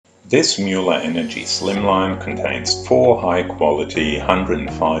This Muller Energy Slimline contains 4 high-quality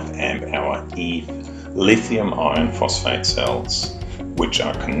 105 Ah EVE lithium iron phosphate cells, which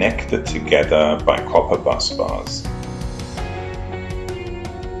are connected together by copper bus bars.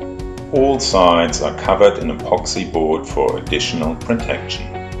 All sides are covered in epoxy board for additional protection.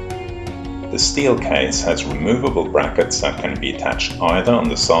 The steel case has removable brackets that can be attached either on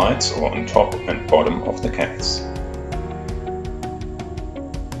the sides or on top and bottom of the case.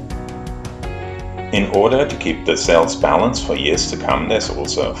 In order to keep the cells balanced for years to come, there's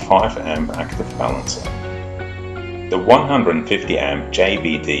also a 5 amp active balancer. The 150 amp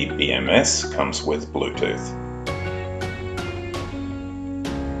JBD BMS comes with Bluetooth.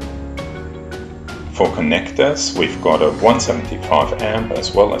 For connectors, we've got a 175 amp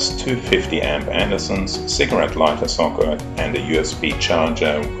as well as two 50 amp Andersons, cigarette lighter socket and a USB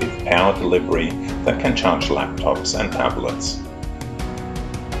charger with power delivery that can charge laptops and tablets.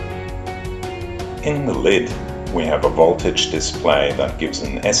 In the lid, we have a voltage display that gives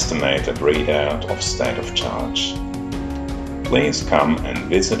an estimated readout of state of charge. Please come and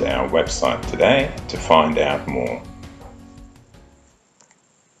visit our website today to find out more.